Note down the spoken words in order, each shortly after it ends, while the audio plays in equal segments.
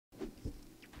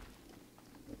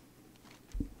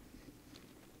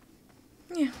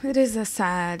Yeah, it is a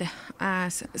sad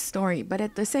ass story, but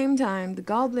at the same time, the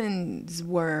goblins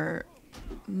were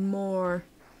more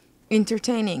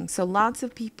entertaining. So lots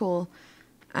of people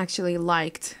actually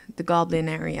liked the goblin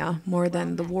area more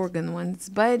than the worgen ones.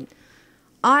 But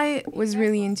I was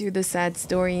really into the sad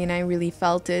story, and I really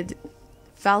felt it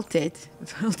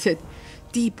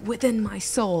deep within my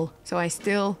soul. So I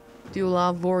still do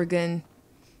love worgen,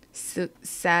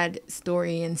 sad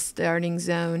story and starting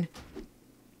zone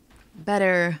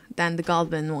better than the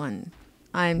goblin one.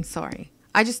 I'm sorry.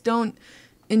 I just don't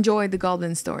enjoy the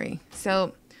goblin story.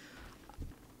 So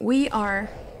we are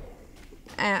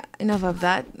enough of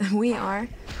that. We are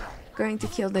going to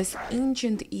kill this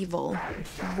ancient evil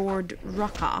Bird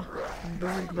Raka,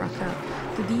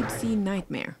 the deep sea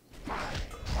nightmare.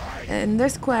 In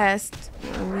this quest,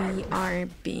 we are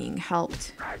being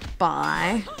helped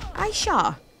by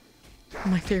Aisha,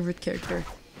 my favorite character.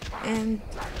 And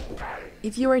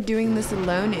if you are doing this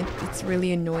alone, it's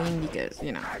really annoying because,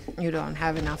 you know, you don't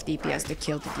have enough DPS to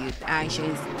kill the dude. Aisha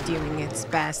is doing its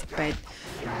best, but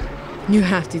you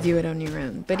have to do it on your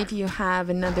own. But if you have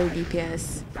another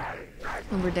DPS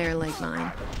over there like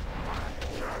mine.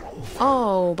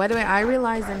 Oh, by the way, I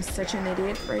realize I'm such an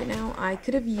idiot right now. I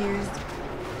could have used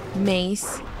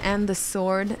mace and the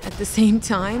sword at the same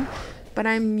time, but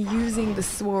I'm using the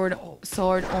sword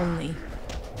only.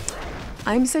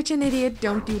 I'm such an idiot.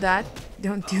 Don't do that.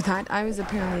 Don't do that. I was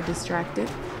apparently distracted.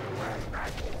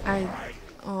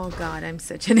 Oh god, I'm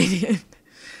such an idiot.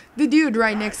 The dude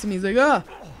right next to me is like, oh,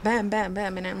 bam, bam,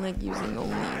 bam, and I'm like using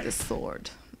only the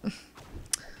sword.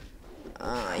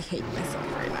 I hate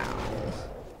myself right now.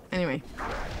 Anyway,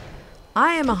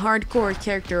 I am a hardcore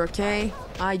character, okay?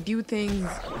 I do things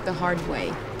the hard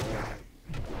way.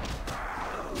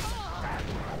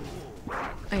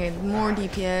 Okay, more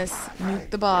DPS, nuke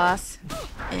the boss,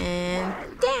 and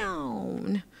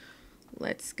down.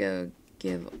 Let's go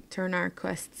turn our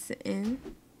quests in.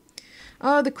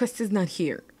 Oh, the quest is not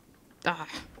here. Ah.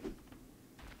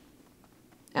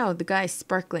 Oh, the guy's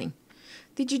sparkling.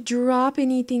 Did you drop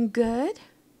anything good?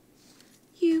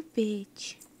 You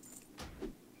bitch.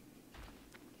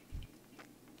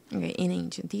 Okay, in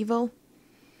Ancient Evil.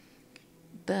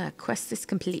 The quest is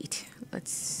complete.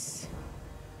 Let's...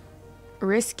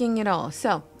 risking it all.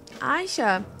 So,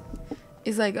 Aisha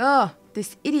is like, oh,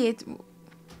 this idiot.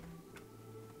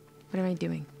 What am I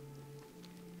doing?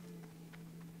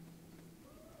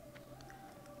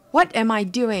 What am I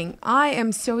doing? I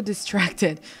am so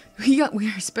distracted. We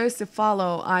are supposed to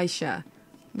follow Aisha.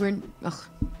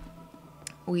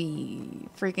 We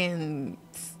freaking...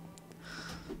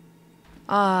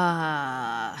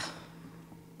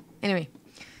 Anyway.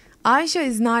 Aisha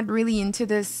is not really into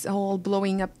this whole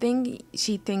blowing up thing.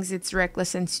 She thinks it's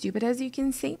reckless and stupid, as you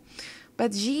can see.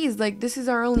 But she is like, this is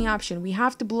our only option. We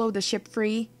have to blow the ship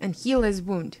free and heal his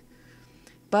wound.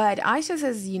 But Aisha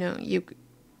says, you know, you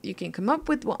can come up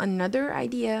with another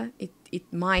idea.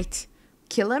 It might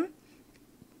kill him.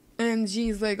 And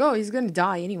she's like, oh, he's going to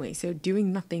die anyway. So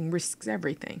doing nothing risks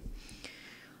everything.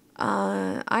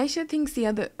 Aisha thinks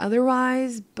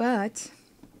otherwise, but...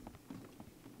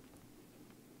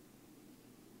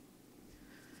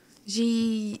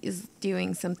 she is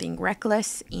doing something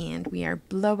reckless, and we are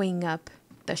blowing up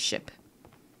the ship.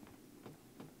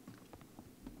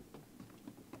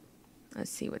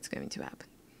 Let's see what's going to happen.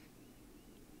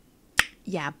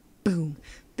 Yeah, boom.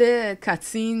 The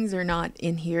cutscenes are not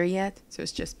in here yet, so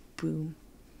it's just boom.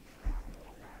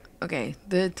 Okay,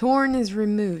 the Torn is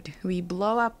removed. We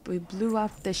blew up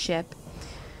the ship,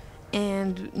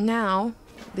 and now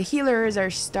the healers are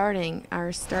started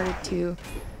to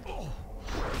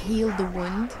heal the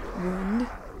wound.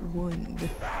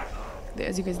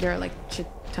 As you guys, there are like a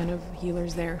ton of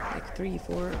healers there, like 3,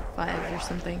 4, 5 or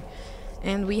something,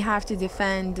 and we have to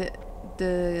defend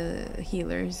the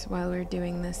healers while we're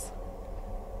doing this.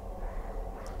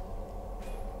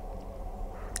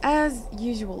 As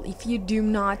usual, if you do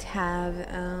not have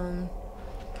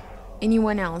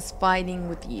anyone else fighting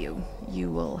with you, you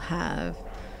will have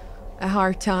a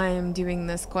hard time doing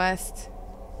this quest.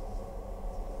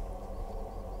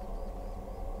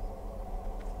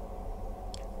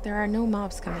 There are no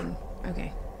mobs coming.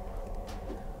 Okay.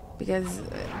 Because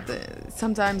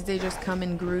sometimes they just come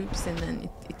in groups, and then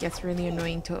it gets really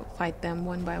annoying to fight them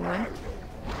one by one.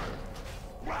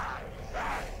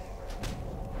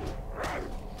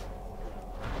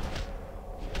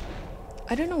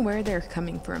 I don't know where they're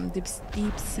coming from. Deep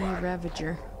Sea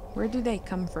Ravager. Where do they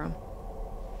come from?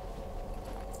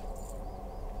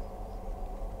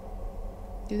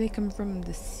 Do they come from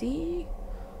the sea?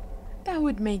 That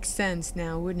would make sense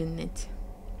now, wouldn't it?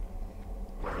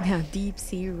 Yeah, deep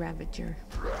sea ravager.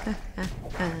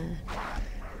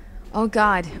 Oh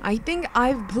god, I think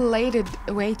I've played it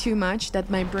way too much that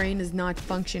my brain is not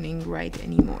functioning right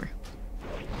anymore.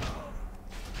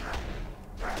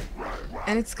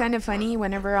 And it's kind of funny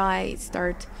whenever I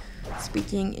start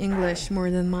speaking English more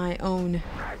than my own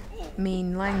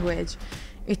main language,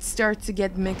 it starts to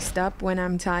get mixed up when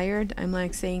I'm tired. I'm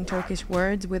like saying Turkish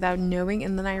words without knowing,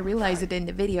 and then I realize it in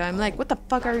the video. I'm like, what the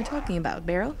fuck are you talking about,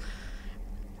 Beryl?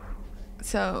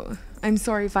 So, I'm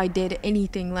sorry if I did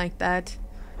anything like that.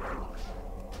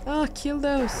 Oh, kill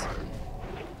those.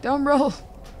 Don't roll.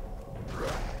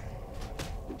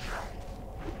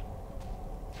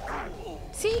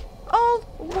 See? All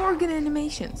Worgen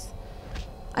animations.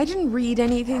 I didn't read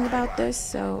anything about this,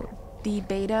 so the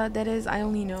beta, that is, I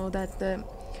only know that the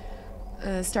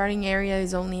starting area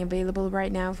is only available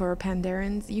right now for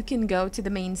Pandarens. You can go to the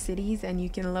main cities and you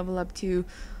can level up to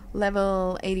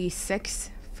level 86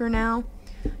 for now.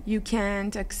 You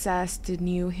can't access the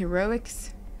new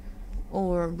heroics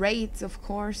or raids, of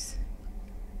course.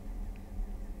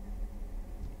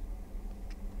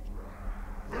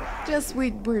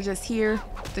 We're just here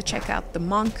to check out the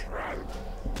monk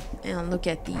and look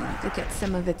at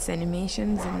some of its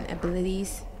animations and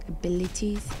abilities.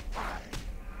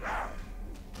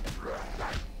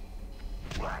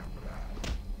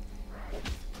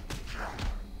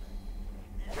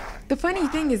 The funny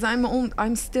thing is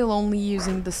I'm still only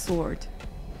using the sword.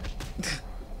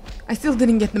 I still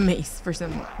didn't get the mace for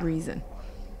some reason.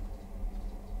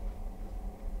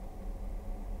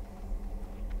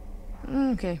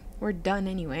 Okay, we're done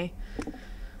anyway.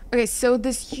 Okay, so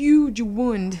this huge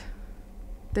wound,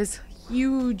 this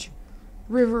huge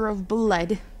river of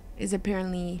blood is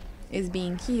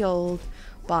being healed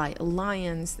by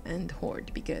Alliance and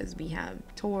Horde, because we have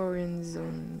Taurens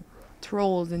and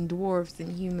trolls and dwarves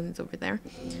and humans over there.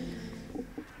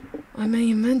 Oh, my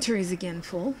inventory is again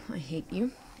full. I hate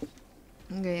you.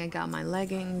 Okay, I got my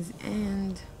leggings,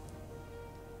 and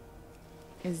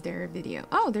is there a video?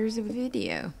 Oh, there's a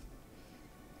video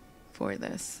for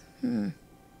this.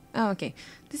 Oh, okay.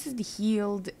 This is the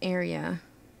healed area,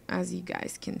 as you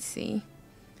guys can see.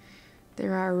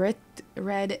 There are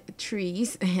red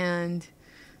trees, and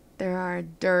there are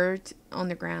dirt on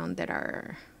the ground that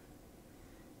are...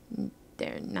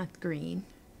 they're not green.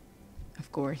 Of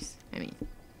course. I mean...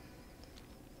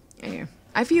 okay.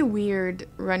 I feel weird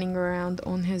running around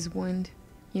on his wound.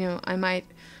 You know, I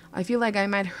feel like I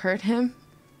might hurt him.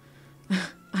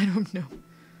 I don't know.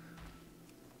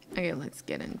 Okay, let's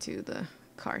get into the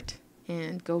cart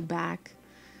and go back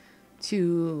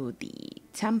to the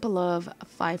Temple of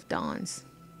Five Dawns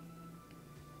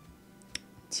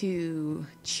to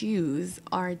choose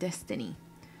our destiny.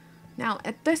 Now,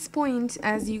 at this point,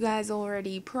 as you guys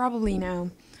already probably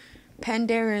know,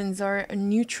 Pandarens are a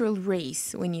neutral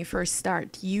race when you first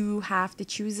start. You have to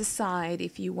choose a side.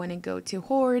 If you want to go to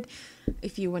Horde,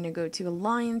 if you want to go to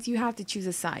Alliance, you have to choose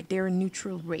a side. They're a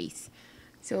neutral race.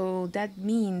 So that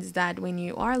means that when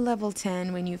you are level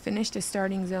 10, when you finish the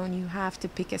starting zone, you have to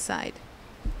pick a side.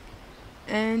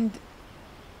 And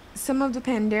some of the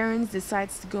Pandarens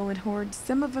decides to go with Horde.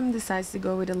 Some of them decides to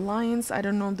go with Alliance. I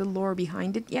don't know the lore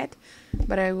behind it yet,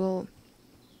 but I will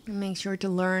make sure to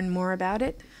learn more about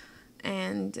it.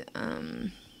 And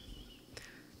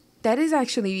that is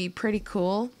actually pretty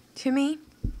cool to me,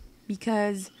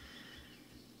 because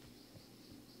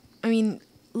I mean,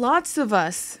 lots of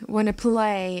us want to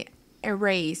play a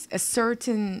race, a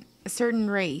certain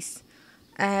race,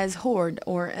 as Horde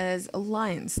or as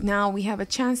Alliance. Now we have a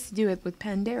chance to do it with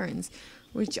Pandarens,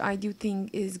 which I do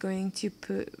think is going to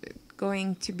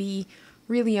be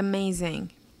really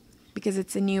amazing, because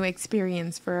it's a new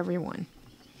experience for everyone.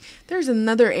 There's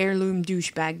another heirloom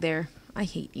douchebag there. I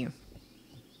hate you.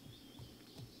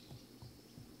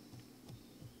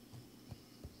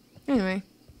 Anyway.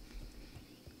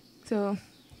 So,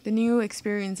 the new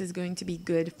experience is going to be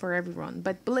good for everyone.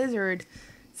 But Blizzard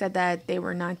said that they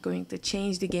were not going to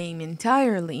change the game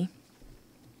entirely.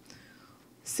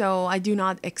 So, I do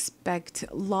not expect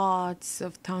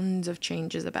tons of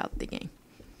changes about the game.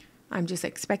 I'm just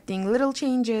expecting little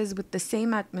changes with the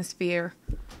same atmosphere.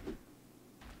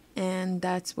 And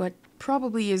that's what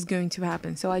probably is going to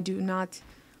happen. So I don't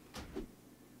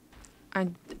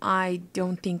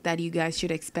think that you guys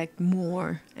should expect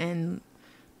more and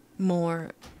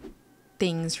more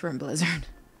things from Blizzard.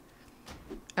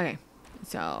 Okay,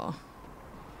 so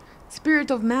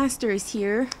Spirit of Master is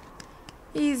here.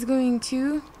 He's going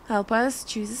to help us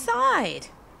choose a side.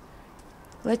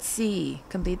 Let's see.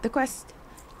 Complete the quest.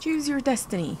 Choose your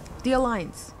destiny. The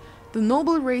Alliance. The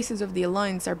noble races of the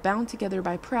Alliance are bound together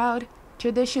by proud,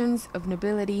 traditions of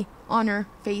nobility, honor,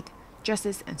 faith,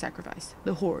 justice, and sacrifice.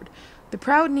 The Horde. The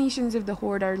proud nations of the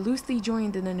Horde are loosely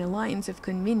joined in an alliance of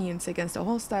convenience against a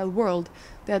hostile world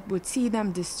that would see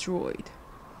them destroyed.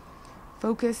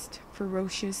 Focused,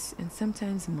 ferocious, and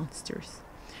sometimes monsters.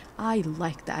 I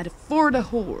like that for the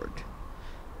Horde.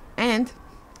 And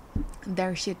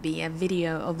there should be a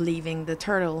video of leaving the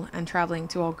turtle and traveling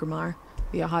to Orgrimmar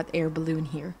via hot air balloon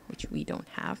here, which we don't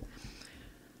have.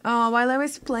 While I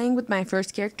was playing with my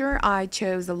first character, I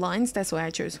chose Alliance, that's why I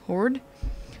chose Horde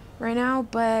right now,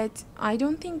 but I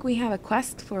don't think we have a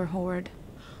quest for Horde.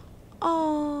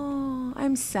 Oh,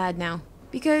 I'm sad now,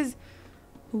 because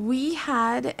we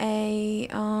had a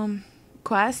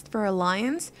quest for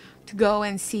Alliance to go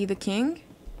and see the king,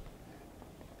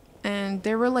 and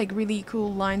there were like really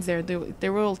cool lines there. They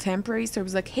were all temporary, so it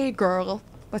was like, hey girl,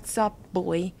 what's up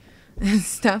boy, and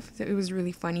stuff. So it was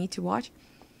really funny to watch.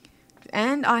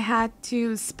 And I had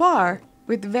to spar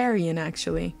with Varian,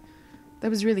 actually. That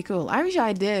was really cool. I wish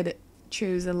I did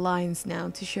choose Alliance now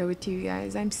to show it to you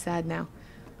guys. I'm sad now.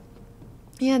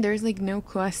 Yeah, there's like no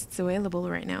quests available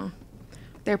right now.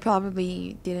 They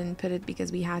probably didn't put it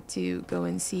because we had to go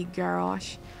and see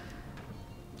Garrosh.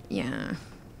 Yeah,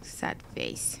 sad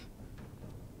face.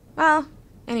 Well,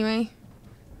 anyway.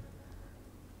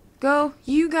 Go,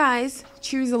 you guys,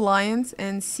 choose Alliance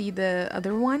and see the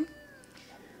other one.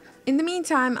 In the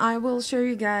meantime, I will show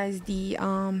you guys the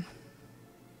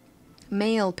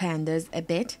male pandas a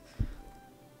bit.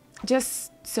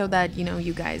 Just so that, you know,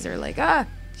 you guys are like, ah,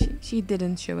 she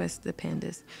didn't show us the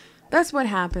pandas. That's what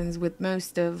happens with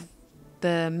most of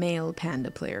the male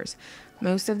panda players.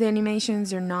 Most of the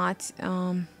animations are not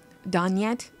done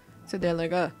yet. So they're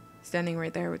like, oh, standing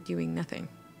right there doing nothing.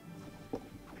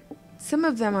 Some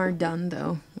of them are done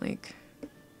though, like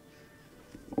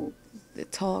the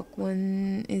talk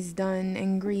one is done,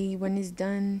 angry one is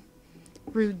done,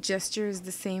 rude gesture is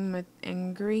the same with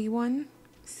angry one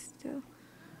still.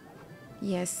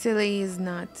 Yes, silly is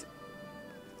not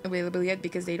available yet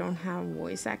because they don't have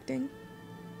voice acting.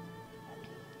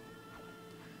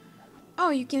 Oh,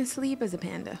 you can sleep as a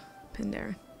panda,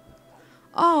 Pandaren.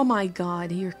 Oh my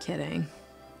god, you're kidding.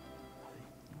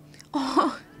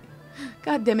 Oh,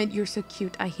 god damn it, you're so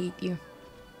cute, I hate you.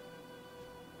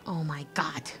 Oh my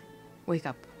god. Wake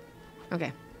up.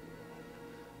 Okay.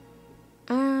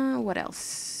 What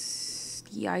else?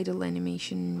 The idle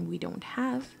animation we don't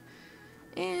have.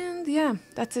 And yeah,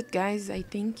 that's it guys, I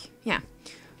think. Yeah.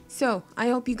 So, I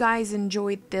hope you guys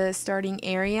enjoyed the starting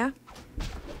area.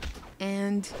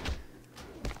 And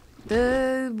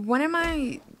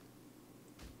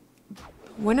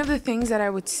one of the things that I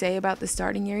would say about the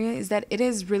starting area is that it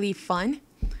is really fun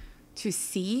to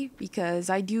see, because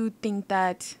I do think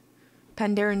that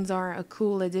Pandarens are a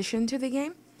cool addition to the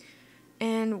game,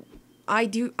 and I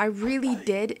really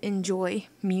did enjoy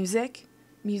music.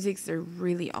 Musics are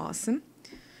really awesome,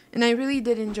 and I really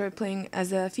did enjoy playing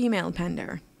as a female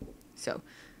Pandaren. So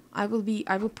I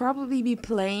will probably be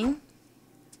playing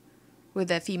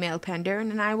with a female Pandaren,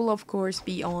 and I will of course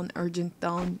be on Urgent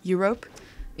Dawn Europe.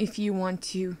 If you want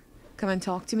to come and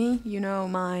talk to me, you know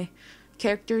my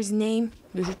character's name.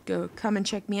 You should go come and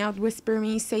check me out, whisper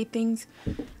me, say things.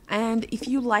 And if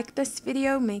you like this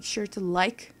video, make sure to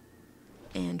like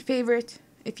and favorite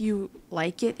if you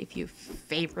like it, if you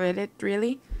favorite it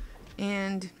really,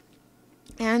 and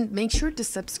make sure to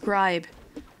subscribe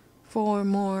for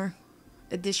more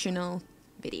additional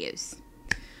videos.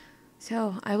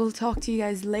 So I will talk to you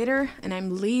guys later, and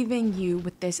I'm leaving you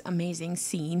with this amazing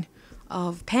scene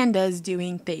of pandas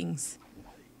doing things.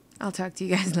 I'll talk to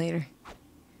you guys later.